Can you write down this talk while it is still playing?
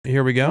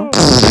here we go.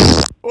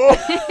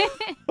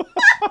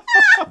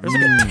 There's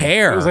like a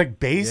tear. It was like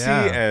bassy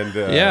and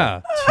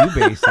yeah, too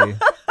bassy.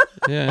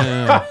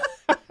 Yeah.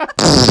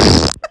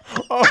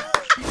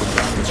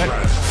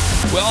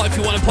 Well, if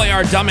you want to play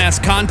our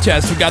dumbass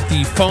contest, we got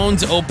the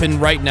phones open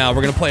right now.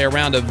 We're going to play a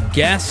round of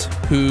Guess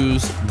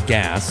Who's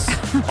Gas.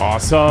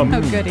 Awesome.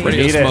 Oh, goody.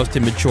 Radio's most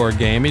immature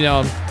game. You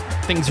know,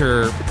 things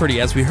are pretty,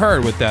 as we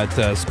heard with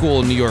that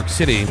school in New York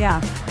City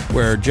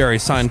where Jerry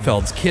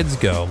Seinfeld's kids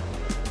go.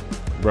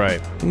 Right.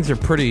 Things are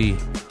pretty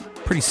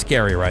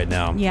scary right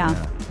now. Yeah.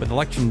 With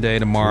Election Day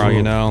tomorrow,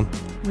 you know.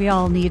 We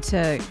all need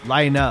to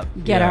line up.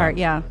 Get our,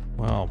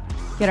 Well,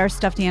 get our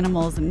stuffed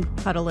animals and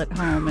cuddle at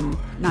home and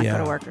not go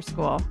to work or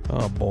school.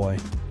 Oh, boy.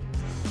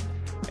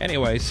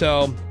 Anyway,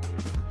 so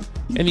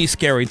in these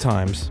scary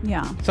times,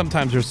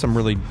 sometimes there's some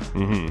really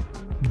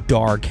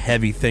dark,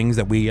 heavy things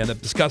that we end up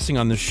discussing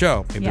on the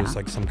show. Maybe there's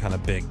like some kind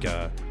of big,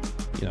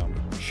 you know,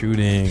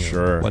 shooting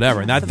or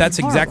whatever. And that's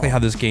exactly how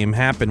this game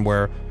happened,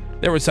 where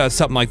there was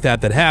something like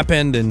that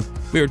happened, and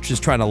we were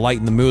just trying to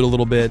lighten the mood a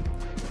little bit.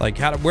 Like,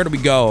 where do we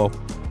go?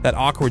 That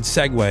awkward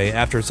segue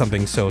after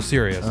something so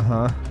serious.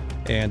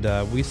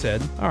 And we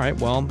said, all right,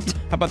 well,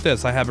 how about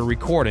this? I have a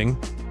recording,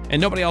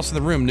 and nobody else in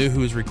the room knew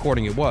whose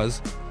recording it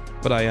was,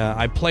 but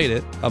I played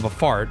it of a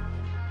fart,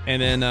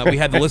 and then we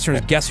had the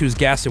listeners guess whose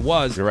gas it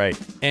was. You're right.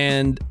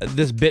 And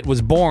this bit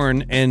was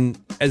born, and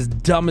as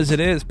dumb as it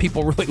is,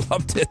 people really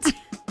loved it.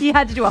 You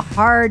had to do a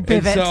hard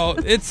pivot. And so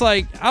it's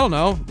like, I don't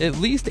know, at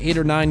least 8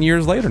 or 9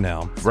 years later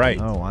now.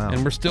 Right. Oh, wow.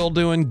 And we're still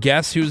doing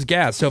Guess Who's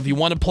Gas. So if you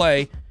want to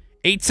play,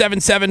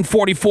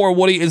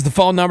 877-44-WOODY is the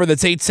phone number.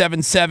 That's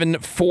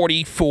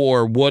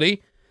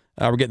 877-44-WOODY.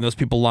 We're getting those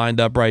people lined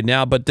up right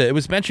now. But it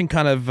was mentioned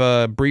kind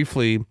of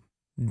briefly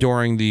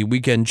during the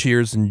weekend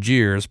cheers and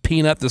jeers.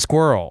 Peanut the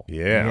squirrel.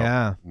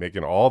 Yeah.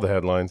 Making all the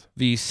headlines.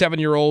 The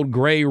 7-year-old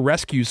gray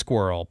rescue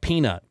squirrel,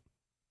 Peanut,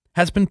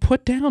 has been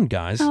put down,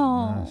 guys.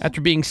 After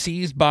being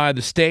seized by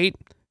the state.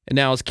 And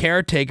now his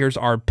caretakers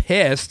are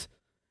pissed.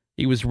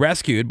 He was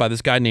rescued by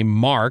this guy named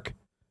Mark.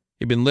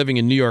 He'd been living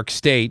in New York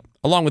State,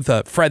 along with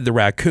Fred the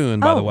raccoon,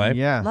 by the way.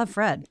 Yeah. Love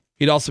Fred.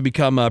 He'd also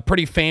become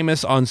pretty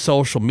famous on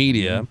social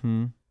media.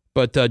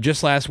 But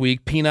just last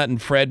week, Peanut and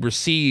Fred were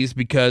seized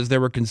because there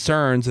were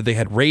concerns that they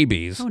had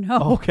rabies. Oh, no.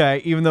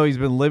 Okay, even though he's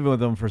been living with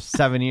them for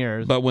 7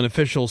 years. But when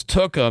officials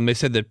took him, they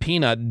said that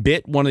Peanut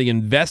bit one of the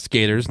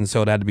investigators, and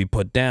so it had to be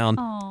put down.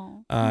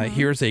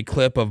 Here's a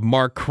clip of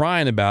Mark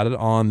crying about it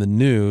on the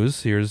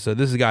news. Here's this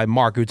is the guy,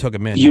 Mark, who took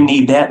him in. You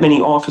need that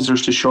many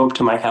officers to show up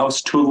to my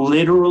house to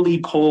literally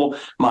pull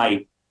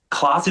my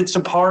closets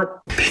apart.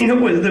 Peanut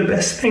was the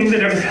best thing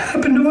that ever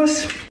happened to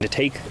us. To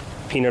take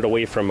Peanut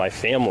away from my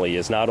family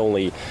is not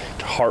only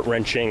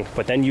heart-wrenching,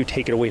 but then you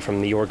take it away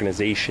from the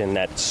organization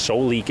that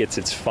solely gets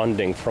its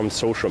funding from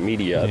social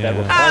media that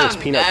requires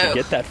Peanut to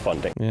get that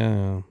funding.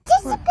 Yeah.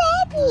 Just a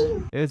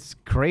baby. It's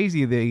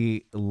crazy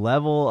the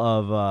level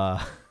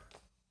of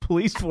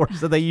police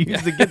force that they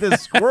used to get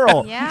this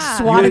squirrel.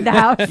 Swatted the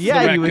house.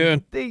 Yeah, you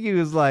would think he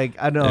was like,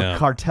 I don't know, a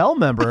cartel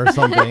member or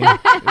something.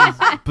 It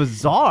was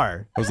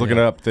bizarre. I was looking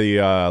up the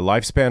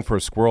lifespan for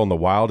a squirrel in the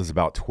wild is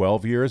about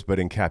 12 years, but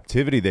in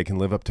captivity they can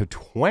live up to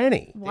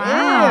 20.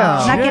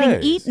 Wow. Not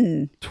getting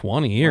eaten.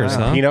 20 years,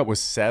 huh? Peanut was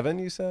 7,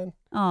 you said?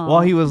 Oh.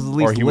 Well, he was at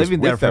least he was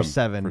living there with for them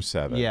 7. For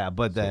 7. Yeah,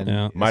 but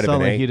then might have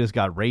been 8. He just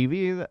got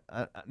rabies.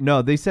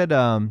 No, they said,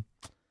 I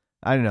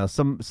don't know,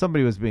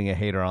 somebody was being a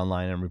hater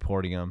online and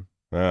reporting him.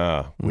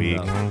 Weak.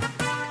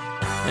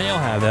 Yeah, you'll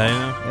have that, you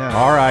know. Yeah.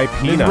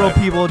 R.I.P. Miserable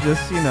people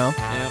just, you know,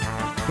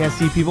 can't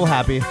see people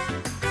happy.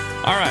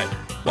 All right.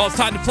 Well, it's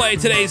time to play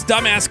today's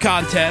Dumbass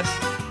Contest.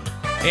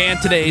 And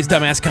today's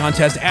Dumbass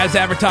Contest, as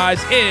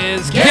advertised,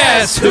 is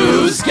Guess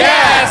Who's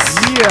Gas?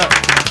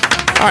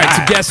 Yeah. All right,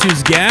 so Guess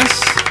Who's Gas?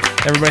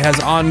 Everybody has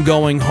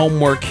ongoing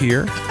homework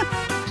here.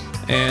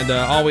 And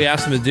all we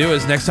ask them to do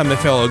is next time they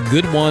feel a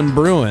good one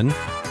brewing,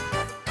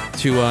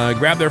 to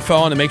grab their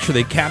phone and make sure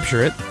they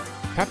capture it.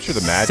 Capture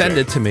the magic. Send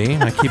it to me.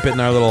 I keep it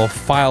in our little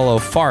file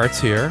of farts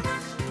here.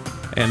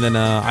 And then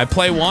I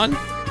play one.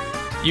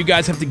 You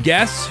guys have to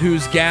guess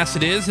whose gas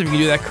it is. If you can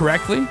do that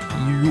correctly,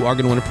 you are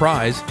going to win a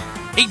prize.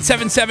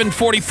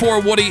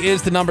 877-44-WOODY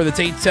is the number.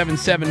 That's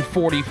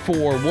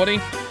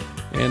 877-44-WOODY.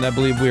 And I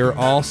believe we are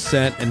all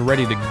set and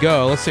ready to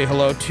go. Let's say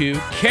hello to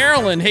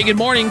Carolyn. Hey, good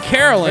morning,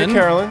 Carolyn. Hey,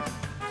 Carolyn.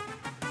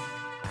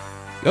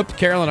 Oops,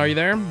 Carolyn, are you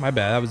there? My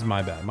bad. That was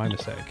my bad. My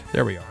mistake.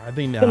 There we are. I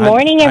think. Good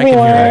morning,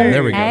 everyone.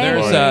 There we go.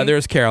 Hey.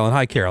 There's Carolyn.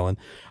 Hi, Carolyn.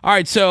 All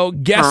right. So,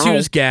 guess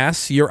who's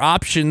gas? Your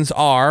options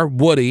are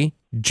Woody,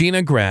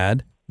 Gina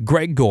Grad,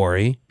 Greg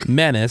Gorey,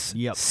 Menace,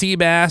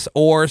 Seabass,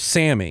 or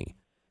Sammy.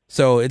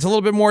 So it's a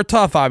little bit more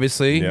tough,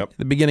 obviously, at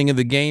the beginning of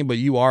the game. But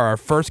you are our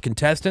first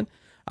contestant.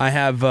 I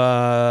have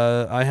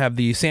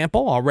the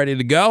sample all ready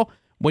to go.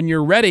 When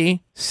you're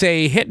ready,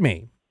 say "hit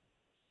me."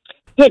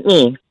 Hit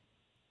me.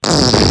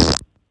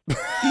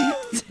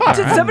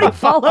 Did somebody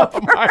fall over?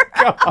 Oh my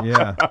God.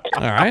 Yeah.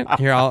 All right.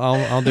 Here,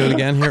 I'll do it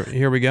again.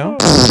 Here we go.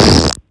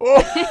 There's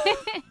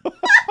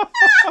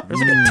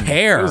like a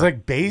tear. It was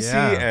like bassy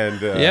and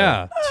too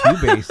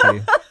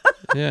bassy.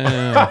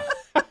 Yeah.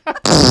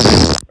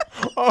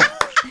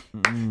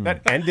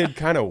 That ended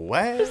kind of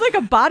wet. It's like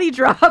a body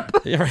drop.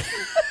 Yeah, right.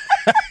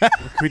 Can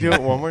we do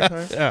it one more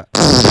time? Yeah.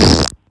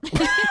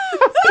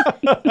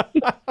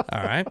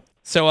 All right.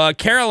 So,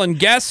 Carolyn,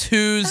 guess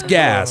who's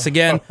gas?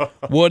 Again,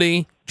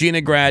 Woody,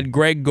 Gina Grad,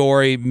 Greg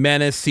Gorey,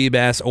 Menace,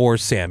 Seabass, or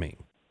Sammy?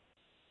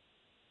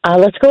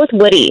 Let's go with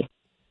Woody.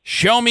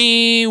 Show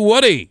me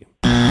Woody.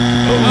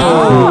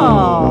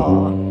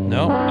 Oh.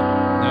 No,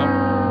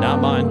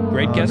 not mine.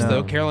 Great guess,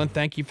 though. Carolyn,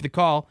 thank you for the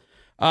call.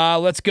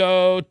 Let's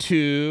go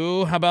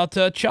to, how about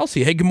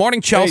Chelsea? Hey, good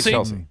morning, Chelsea. Hey,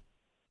 Chelsea.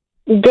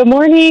 Good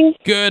morning.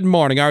 Good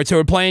morning. All right, so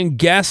we're playing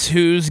Guess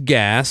Who's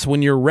Gas.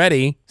 When you're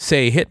ready,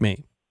 say hit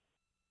me.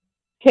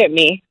 Hit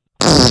me.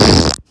 All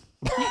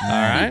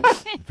right.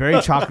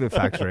 Very chocolate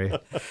factory. All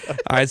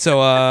right,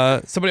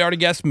 so somebody already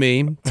guessed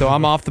me, so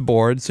I'm off the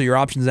board. So your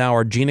options now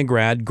are Gina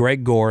Grad,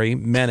 Greg Gorey,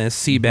 Menace,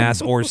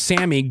 Seabass, or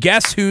Sammy.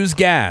 Guess who's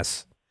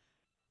gas?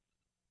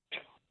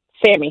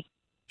 Sammy.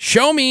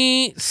 Show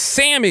me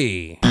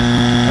Sammy.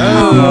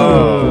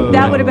 Oh.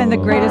 That would have been the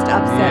greatest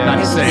upset.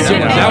 Yeah,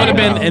 That would have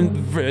been, and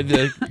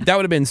that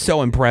would have been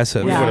so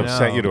impressive. We Yeah. would have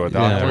sent you to a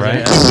doctor. Yeah,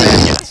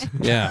 right?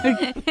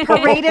 Yeah.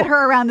 Paraded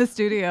her around the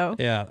studio.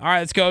 Yeah. All right,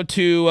 let's go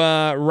to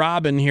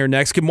Robin here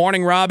next. Good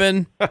morning,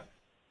 Robin.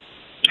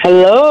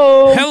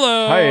 Hello.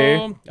 Hello. Hi.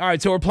 All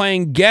right, so we're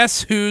playing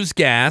Guess Who's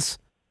Gas.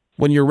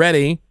 When you're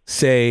ready,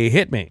 say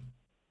hit me.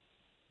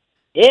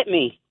 Hit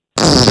me.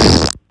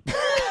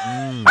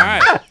 All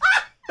right.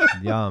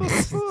 Yum.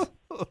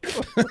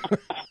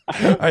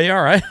 Are you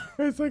all right?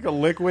 It's like a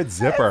liquid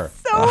zipper.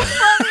 So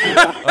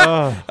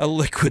funny. A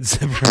liquid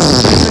zipper.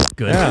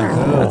 Good.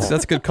 Yeah,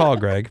 that's a good call,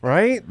 Greg.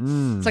 Right?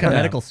 It's like a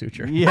medical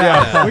suture.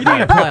 Yeah. What are you doing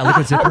to apply a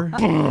liquid zipper?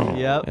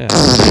 Yep. Yeah.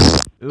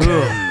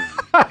 Ooh.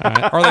 All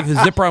right. Or like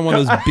the zipper on one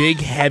of those big,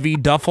 heavy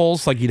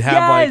duffels, like you'd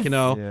have, like, you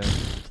know, Yeah.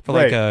 for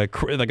like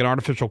like an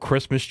artificial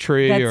Christmas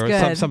tree That's or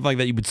good. something like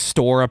that you would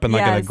store up in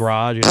like in a Yes.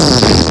 garage. You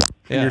know?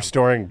 Yeah. You're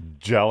storing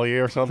jelly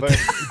or something?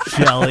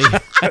 Jelly.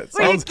 It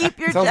Where you keep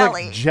your sounds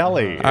jelly. like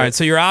jelly. All right,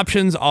 so your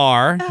options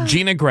are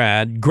Gina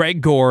Grad,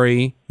 Greg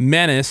Gorey,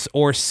 Menace,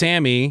 or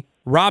Sammy.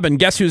 Robin,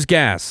 guess who's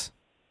gas?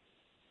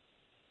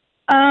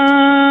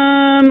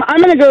 I'm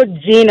gonna go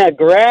Gina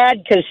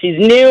Grad because she's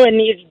new and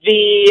needs to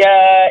be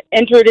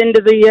entered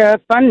into the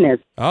funness.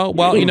 Oh,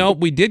 well, you know,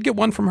 we did get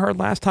one from her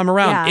last time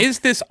around. Yeah. Is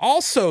this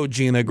also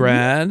Gina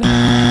Grad? Bummer,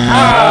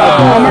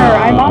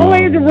 I'm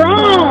always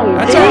wrong.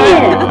 That's all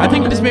Dang right. it. I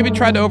think you just maybe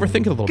tried to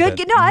overthink it a little Good.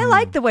 bit. No, I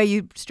like the way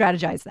you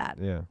strategize that.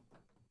 Yeah.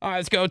 All right,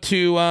 let's go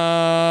to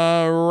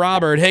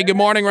Robert. Hey, good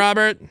morning,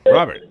 Robert.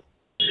 Robert.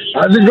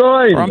 How's it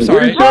going? Or, I'm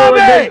sorry.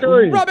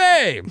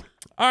 Robbie!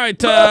 All right,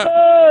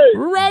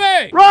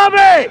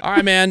 Robbie! All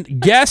right, man.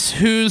 Guess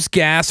who's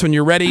gas? When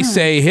you're ready,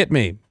 say hit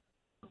me.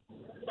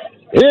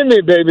 Hit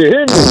me, baby,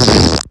 hit me.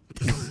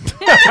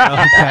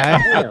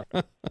 Okay.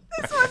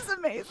 This one's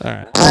amazing. All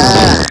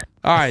right.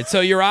 All right, so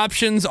your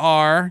options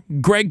are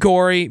Greg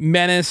Gorey,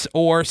 Menace,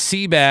 or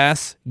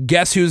Seabass.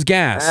 Guess who's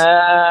gas?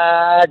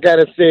 I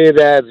gotta say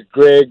that's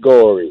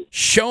Gregory.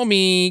 Show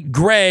me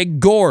Greg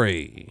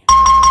Gorey.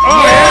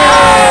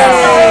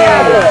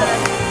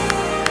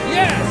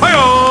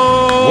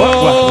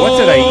 What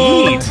did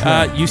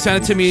I eat? You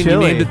sent it to me and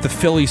Chili. you named it the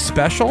Philly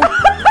Special.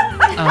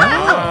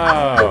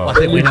 Oh. I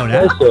think we know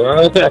now.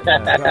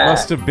 That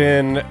must have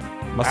been...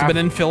 Must have been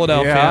in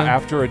Philadelphia. Yeah,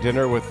 after a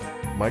dinner with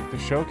Mike the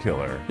Show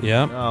Killer.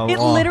 Yeah. Oh, It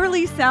well.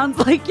 literally sounds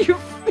like you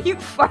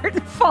fart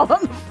and fall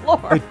on the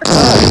floor.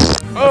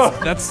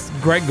 That's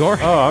Greg Gorey.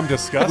 Oh, I'm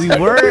disgusted. We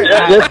were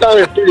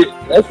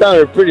That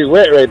sounded pretty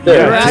wet right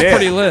there. Yeah, That's it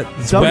pretty did. lit.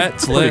 It's Some- wet.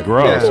 It's Pretty lit.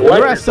 gross. we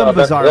were at some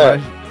bizarre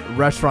Yeah.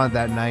 restaurant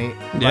that night.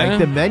 Yeah. Like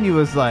the menu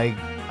was like,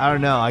 I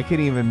don't know, I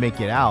couldn't even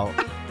make it out.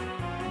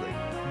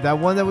 That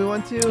one that we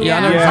went to? Yeah,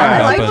 I know what you're Yeah. talking I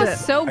about, Life but- was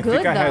so I good,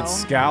 think I had though.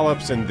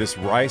 scallops and this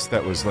rice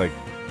that was like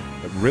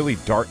really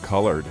dark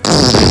colored.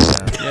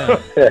 Yeah.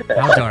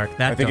 How dark?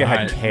 That I think it dark.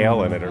 had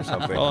kale in it or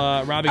something.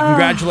 Well, Robbie,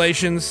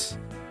 congratulations.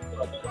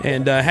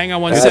 And hang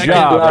on one Good second.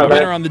 job, Robbie.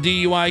 Winner on the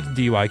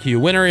DUIQ.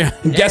 Winner.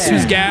 Guess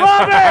who's gas?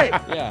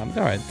 Yeah,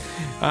 all right.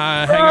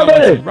 Hang on one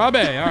second. Robbie.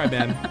 All right,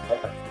 man.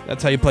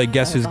 That's how you play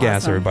Guess Who's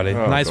Gas, awesome. everybody.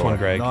 Oh, nice boy. one,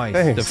 Greg. Nice.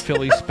 The Thanks.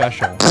 Philly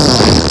Special.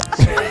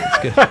 It's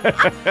good.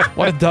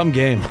 What a dumb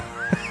game.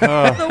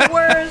 The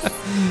worst.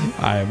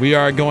 All right, we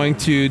are going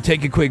to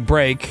take a quick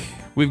break.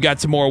 We've got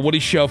some more Woody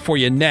Show for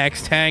you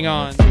next. Hang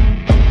on.